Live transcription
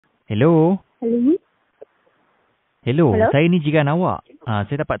Hello? Hello? Hello, Hello? saya ni jiran awak.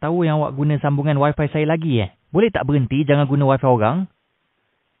 Saya dapat tahu yang awak guna sambungan wifi saya lagi Boleh tak berhenti, jangan guna wifi orang?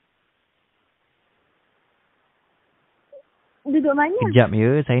 Duduk mana? Kejap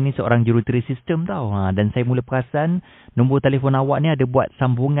ya, saya ni seorang jurutera sistem tau. Dan saya mula perasan nombor telefon awak ni ada buat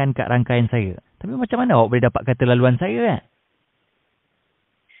sambungan kat rangkaian saya. Tapi macam mana awak boleh dapat kata laluan saya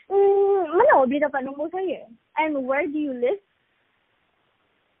Mana awak boleh dapat nombor saya? And where do you live?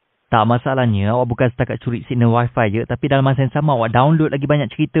 Tak, masalahnya awak bukan setakat curi signal wifi je, tapi dalam masa yang sama awak download lagi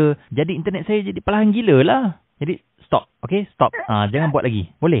banyak cerita. Jadi internet saya jadi perlahan gila lah. Jadi stop, okay? Stop. Jangan buat lagi.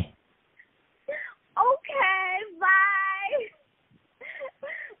 Boleh? Okay, bye.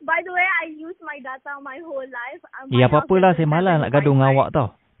 By the way, I use my data my whole life. Apa-apalah, saya malas nak gaduh dengan awak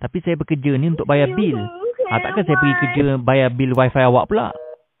tau. Tapi saya bekerja ni untuk bayar bil. Takkan saya pergi kerja bayar bil wifi awak pula?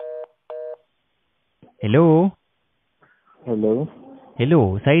 Hello? Hello.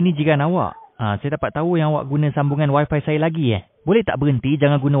 Hello, saya ni jiran awak. Saya dapat tahu yang awak guna sambungan wifi saya lagi Boleh tak berhenti,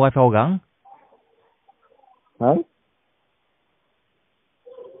 jangan guna wifi orang? Ha?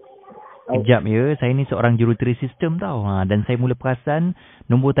 Kejap ya, saya ni seorang jurutera sistem tau. Dan saya mula perasan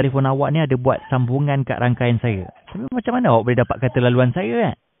nombor telefon awak ni ada buat sambungan kat rangkaian saya. Tapi macam mana awak boleh dapat kata laluan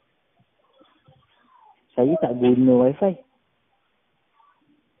saya Saya tak guna wifi.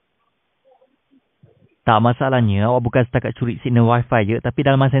 Tak, masalahnya awak bukan setakat curi signal wifi je, tapi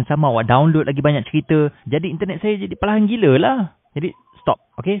dalam masa yang sama awak download lagi banyak cerita. Jadi internet saya jadi perlahan gila lah. Jadi stop,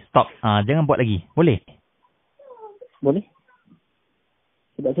 okay? Stop. Jangan buat lagi. Boleh? Boleh?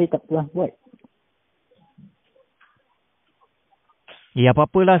 Sebab saya tak pernah buat.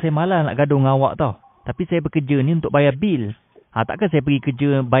 Apa-apalah, saya malas nak gaduh dengan awak tau. Tapi saya bekerja ni untuk bayar bil. Takkan saya pergi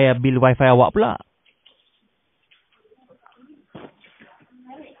kerja bayar bil wifi awak pula?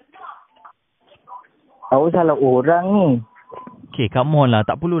 Awak salah orang ni. Okay, come on lah.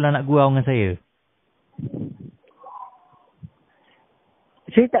 Tak perlulah nak gurau dengan saya.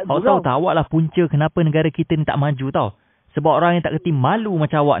 Saya tak Awak gurau. tahu tak, awak lah punca kenapa negara kita ni tak maju tau. Sebab orang yang tak kerti malu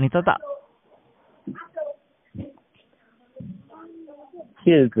macam awak ni, tahu tak?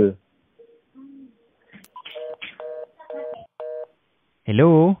 Ya ke?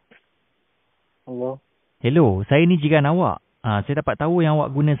 Hello? Hello. Hello, saya ni jiran awak. Saya dapat tahu yang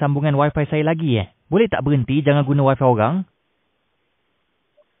awak guna sambungan wifi saya lagi Boleh tak berhenti, jangan guna wifi orang?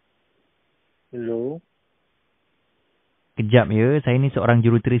 Hello. Kejap ya, saya ni seorang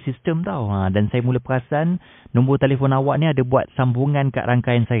jurutera sistem tau. Dan saya mula perasan nombor telefon awak ni ada buat sambungan kat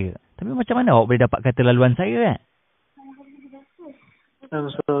rangkaian saya. Tapi macam mana awak boleh dapat kata laluan saya I'm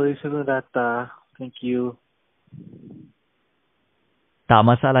sorry, saya guna data. Thank you. Tak,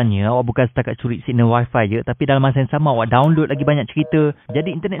 masalahnya awak bukan setakat curi signal wifi je, tapi dalam masa yang sama awak download lagi banyak cerita.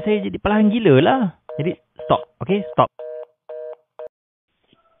 Jadi internet saya jadi perlahan gila lah. Jadi stop, okay? Stop.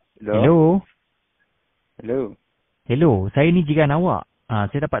 Hello? Hello. Hello, saya ni jiran awak.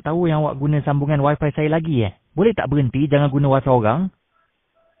 Saya dapat tahu yang awak guna sambungan wifi saya lagi Boleh tak berhenti, jangan guna wifi orang?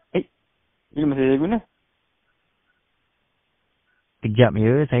 Ini masih saya guna. Kejap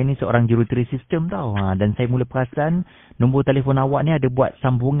ya, saya ni seorang jurutera sistem tau. Dan saya mula perasan nombor telefon awak ni ada buat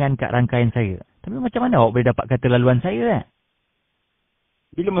sambungan kat rangkaian saya. Tapi macam mana awak boleh dapat kata laluan saya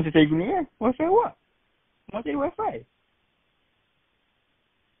Bila masih saya guna wifi awak? Masih wifi.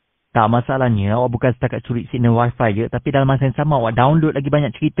 Tak, masalahnya awak bukan setakat curi signal wifi je, tapi dalam masa yang sama awak download lagi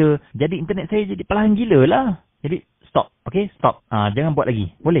banyak cerita. Jadi internet saya jadi perlahan gila lah. Jadi stop, okay? Stop. Jangan buat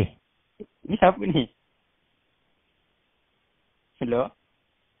lagi. Boleh? Ni siapa ni? Hello.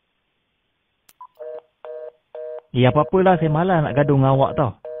 Apa-apalah, saya malas nak gaduh dengan awak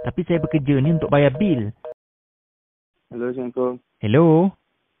tau. Tapi saya bekerja ni untuk bayar bil. Hello, Assalamualaikum. Hello?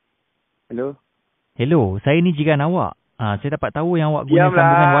 Hello. Hello, saya ni jiran awak. Saya dapat tahu yang awak guna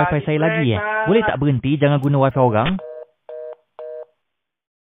sambungan wifi saya lagi Boleh tak berhenti, jangan guna wifi orang?